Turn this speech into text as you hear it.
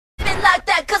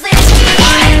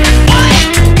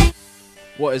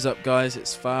What is up, guys?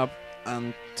 It's Fab,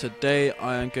 and today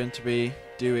I am going to be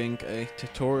doing a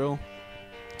tutorial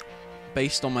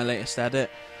based on my latest edit,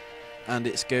 and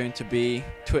it's going to be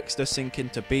Twixtor syncing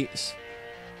to beats.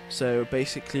 So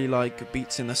basically like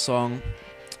beats in a song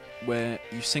where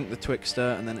you sync the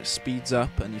Twixtor and then it speeds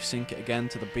up and you sync it again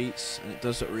to the beats, and it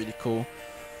does look really cool.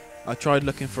 I tried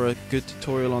looking for a good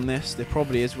tutorial on this. There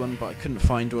probably is one, but I couldn't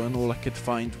find one. All I could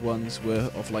find ones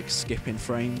were of like skipping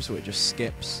frames, where it just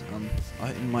skips, and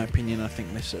in my opinion I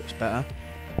think this looks better.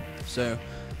 So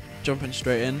jumping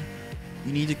straight in,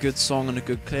 you need a good song and a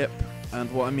good clip,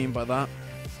 and what I mean by that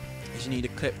is you need a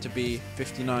clip to be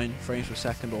 59 frames per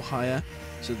second or higher,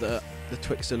 so that the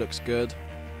Twixtor looks good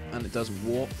and it doesn't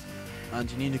warp, and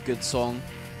you need a good song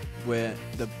where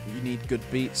you need good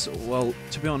beats. Well,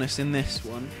 to be honest, in this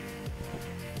one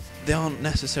they aren't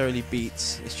necessarily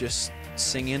beats, it's just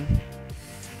singing,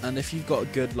 and if you've got a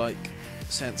good like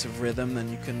sense of rhythm, then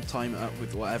you can time it up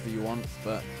with whatever you want.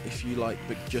 But if you like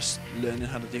just learning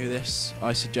how to do this,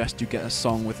 I suggest you get a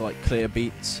song with like clear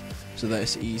beats, so that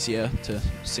it's easier to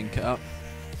sync it up.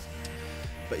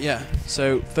 But yeah,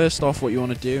 so first off, what you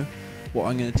want to do, what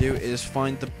I'm going to do is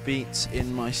find the beats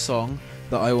in my song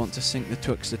that I want to sync the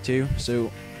Twixtor to.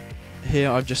 So here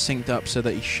I've just synced up so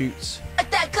that he shoots,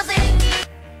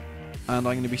 and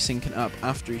I'm going to be syncing up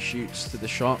after he shoots to the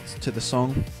shot, to the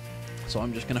song. So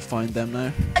I'm just going to find them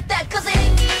now,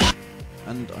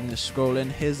 and I'm going to scroll in.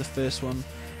 Here's the first one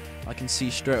I can see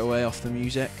straight away off the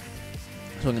music,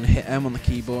 so I'm going to hit M on the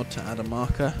keyboard to add a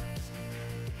marker.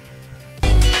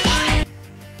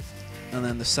 And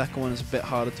then the second one is a bit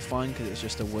harder to find because it's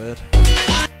just a word.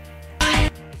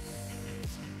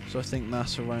 So I think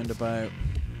that's around about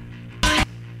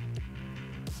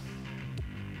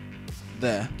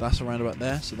there. That's around about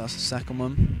there. So that's the second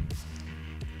one.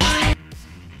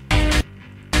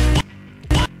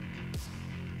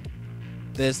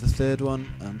 There's the third one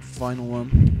and final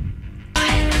one.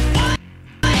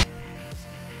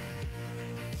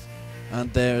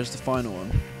 And there's the final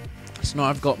one. So now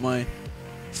I've got my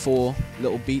 4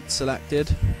 little beats selected,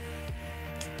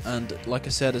 and like I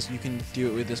said, as you can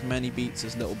do it with as many beats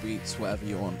as little beats, whatever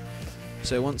you want.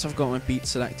 So once I've got my beat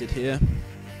selected here,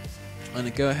 I'm going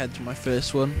to go ahead to my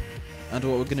first one, and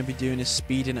what we're going to be doing is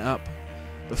speeding it up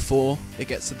before it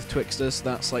gets to the Twixtor. So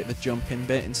that's like the jump in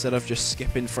bit. Instead of just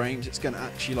skipping frames, it's going to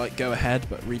actually like go ahead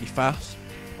but really fast.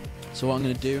 So what I'm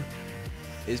going to do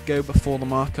is go before the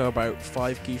marker about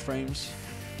 5 keyframes,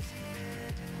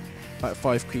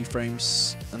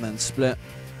 and then split,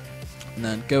 and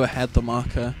then go ahead from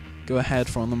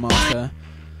the marker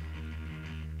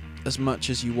as much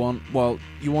as you want. Well,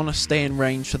 you want to stay in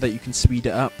range so that you can speed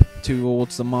it up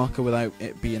towards the marker without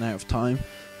it being out of time,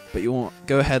 but you want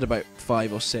go ahead about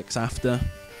 5 or 6 after,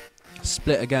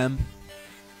 split again,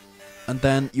 and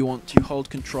then you want to hold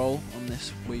control on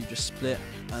this where you just split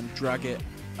and drag it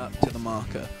up to the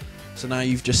marker. So now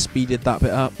you've just speeded that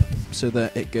bit up so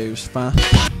that it goes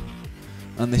fast.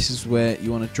 And this is where you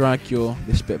want to drag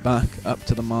this bit back up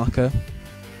to the marker.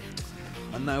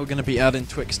 And now we're going to be adding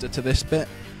Twixtor to this bit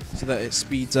so that it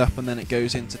speeds up and then it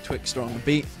goes into Twixtor on the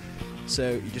beat.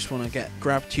 So you just want to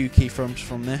grab 2 keyframes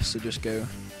from this, so just go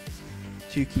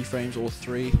 2 keyframes or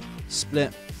 3,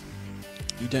 split.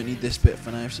 You don't need this bit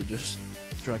for now, so just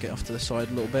drag it off to the side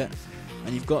a little bit.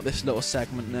 And you've got this little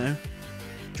segment now.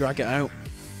 Drag it out,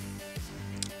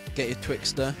 get your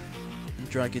Twixtor and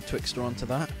drag your Twixtor onto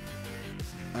that,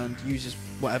 and use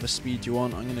whatever speed you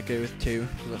want. I'm going to go with 2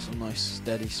 because that's a nice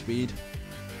steady speed.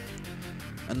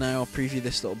 And now I'll preview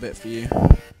this little bit for you.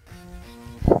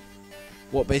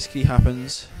 What basically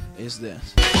happens is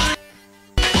this.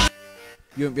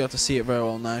 You won't be able to see it very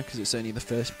well now because it's only the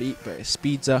first beat, but it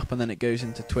speeds up and then it goes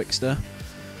into Twixtor.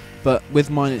 But with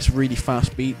mine it's really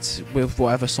fast beats. With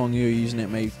whatever song you're using it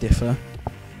may differ.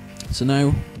 So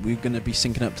now we're going to be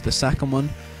syncing up to the second one.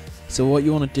 So what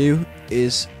you want to do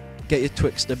is get your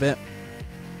Twixtor bit,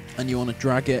 and you want to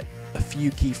drag it a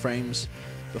few keyframes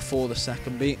before the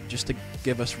second beat, just to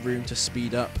give us room to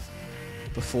speed up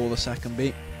before the second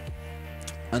beat.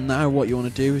 And now what you want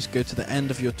to do is go to the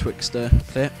end of your Twixtor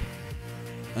clip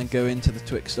and go into the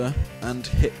Twixtor and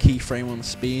hit keyframe on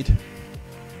speed,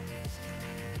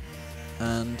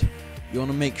 and you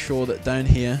want to make sure that down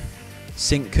here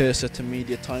sync cursor to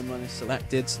media timeline is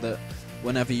selected, so that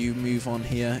whenever you move on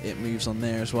here it moves on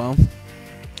there as well.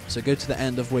 So go to the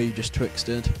end of where you just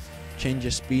Twixtored, change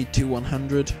your speed to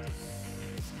 100,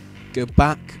 go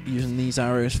back using these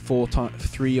arrows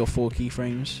 3 or 4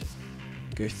 keyframes,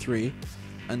 go 3,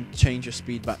 and change your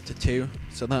speed back to 2.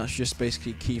 So that's just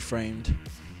basically keyframe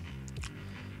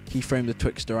the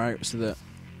Twixtor out so that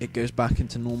it goes back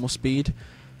into normal speed.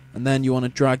 And then you want to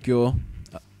drag your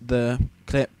the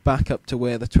clip back up to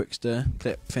where the Twixtor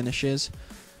clip finishes,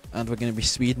 and we're going to be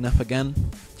speeding up again.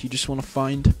 So you just want to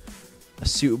find a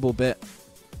suitable bit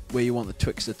where you want the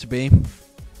Twixtor to be.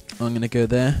 I'm going to go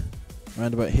there,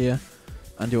 around about here,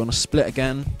 and you want to split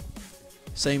again.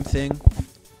 Same thing,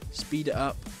 speed it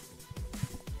up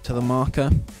to the marker,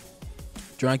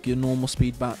 drag your normal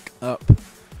speed back up,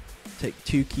 take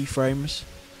 2 keyframes.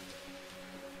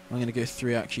 I'm going to go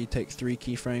 3 actually, take 3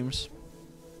 keyframes,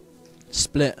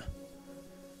 split,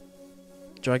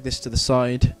 drag this to the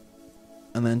side,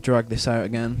 and then drag this out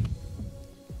again.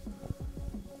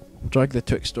 Drag the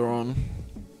Twixtor on,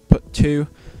 put 2.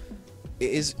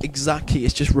 It's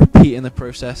just repeating the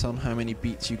process on how many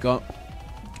beats you got.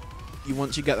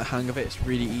 Once you get the hang of it, it's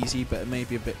really easy, but it may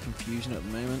be a bit confusing at the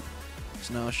moment.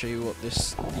 So now I'll show you what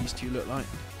these 2 look like.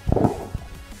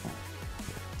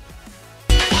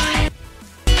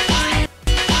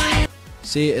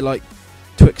 See it like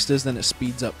Twixtors, then it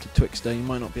speeds up to Twixtor. You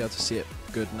might not be able to see it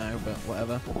good now, but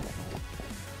whatever.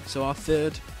 So our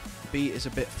third beat is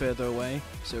a bit further away,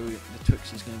 so the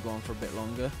Twixtor's going to go on for a bit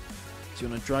longer. So you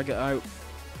want to drag it out,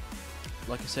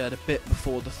 like I said, a bit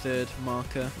before the third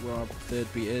marker where our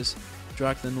third beat is.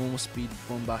 Drag the normal speed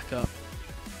one back up,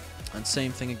 and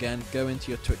same thing again, go into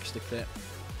your Twixtor clip,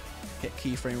 hit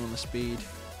keyframe on the speed,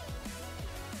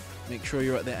 make sure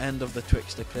you're at the end of the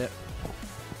Twixtor clip,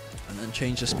 and then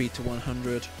change the speed to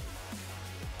 100.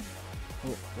 Oh,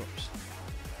 whoops.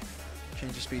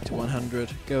 Change the speed to 100,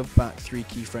 go back 3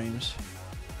 keyframes,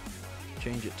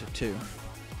 change it to 2,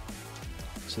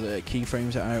 so that it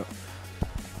keyframes it out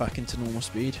back into normal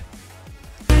speed.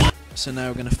 So now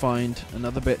we're going to find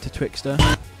another bit to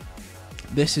Twixtor.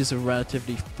 This is a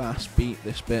relatively fast beat,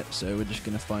 this bit, so we're just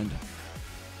going to find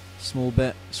a small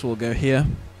bit. So we'll go here,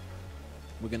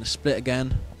 we're going to split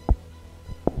again,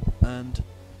 and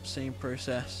same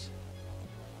process.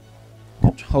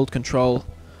 Hold control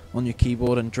on your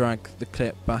keyboard and drag the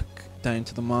clip back down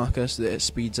to the marker so that it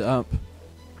speeds it up.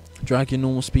 Drag your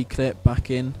normal speed clip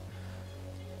back in,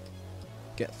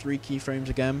 get 3 keyframes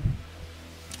again,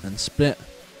 and split.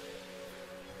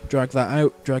 Drag that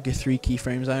out, drag your 3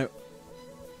 keyframes out,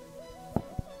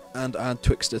 and add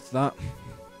Twixtor to that.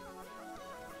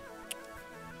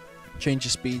 Change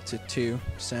your speed to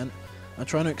 2%. I'm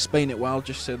trying to explain it well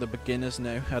just so the beginners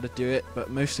know how to do it, but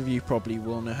most of you probably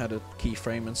will know how to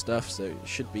keyframe and stuff, so it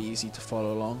should be easy to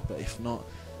follow along, but if not,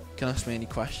 you can ask me any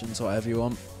questions or whatever you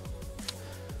want.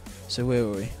 So where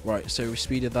were we? Right, so we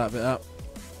speeded that bit up,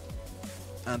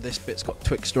 and this bit's got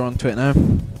Twixtor onto it now.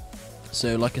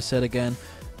 So like I said again,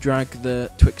 drag the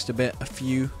Twixtor bit a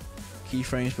few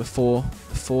keyframes before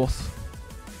the 4th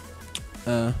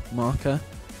marker,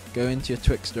 go into your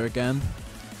Twixtor again,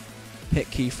 hit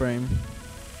keyframe,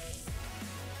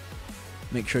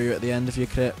 make sure you're at the end of your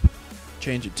clip,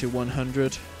 change it to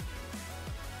 100,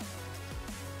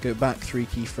 go back 3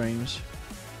 keyframes,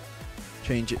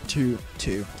 change it to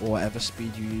 2 or whatever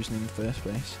speed you're using in the first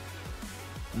place,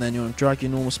 and then you want to drag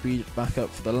your normal speed back up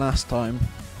for the last time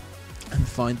and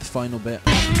find the final bit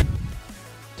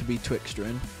to be Twixtor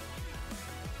in.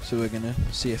 So we're going to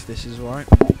see if this is alright.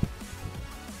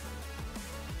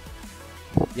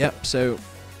 Yep, so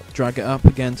drag it up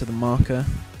again to the marker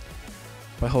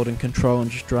by holding control and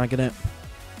just dragging it.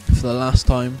 For the last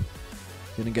time,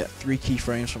 you're going to get 3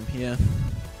 keyframes from here.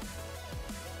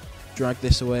 Drag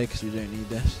this away because we don't need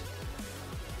this.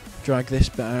 Drag this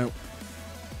bit out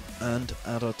and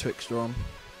add our Twixtor on.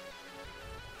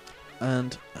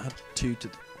 And add 2 to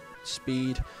the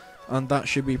speed. And that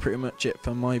should be pretty much it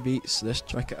for my beats. Let's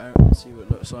check it out and see what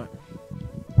it looks like.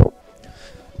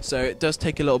 So it does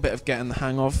take a little bit of getting the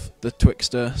hang of the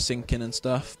Twixtor syncing and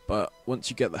stuff, but once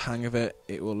you get the hang of it,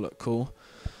 it will look cool.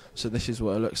 So this is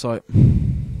what it looks like.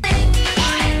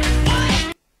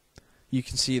 You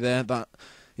can see there that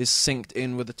is synced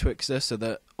in with the Twixtor, so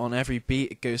that on every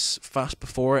beat it goes fast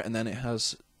before it, and then it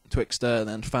has Twixtor, and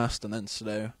then fast, and then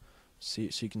slow. So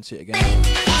you can see it again.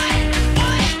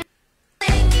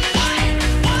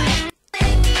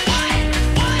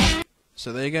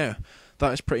 So there you go.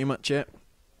 That is pretty much it.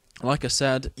 Like I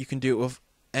said, you can do it with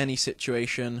any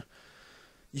situation.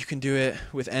 You can do it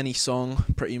with any song,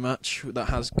 pretty much, that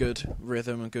has good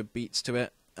rhythm and good beats to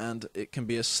it. And it can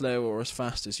be as slow or as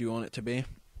fast as you want it to be.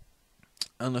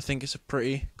 And I think it's a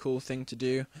pretty cool thing to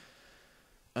do.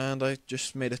 And I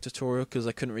just made a tutorial because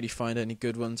I couldn't really find any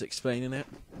good ones explaining it.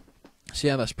 So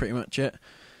yeah, that's pretty much it.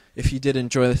 If you did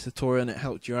enjoy this tutorial and it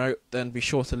helped you out, then be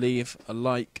sure to leave a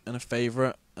like and a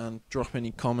favourite, and drop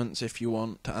any comments if you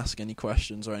want to ask any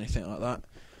questions or anything like that.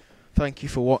 Thank you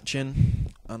for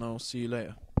watching, and I'll see you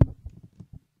later.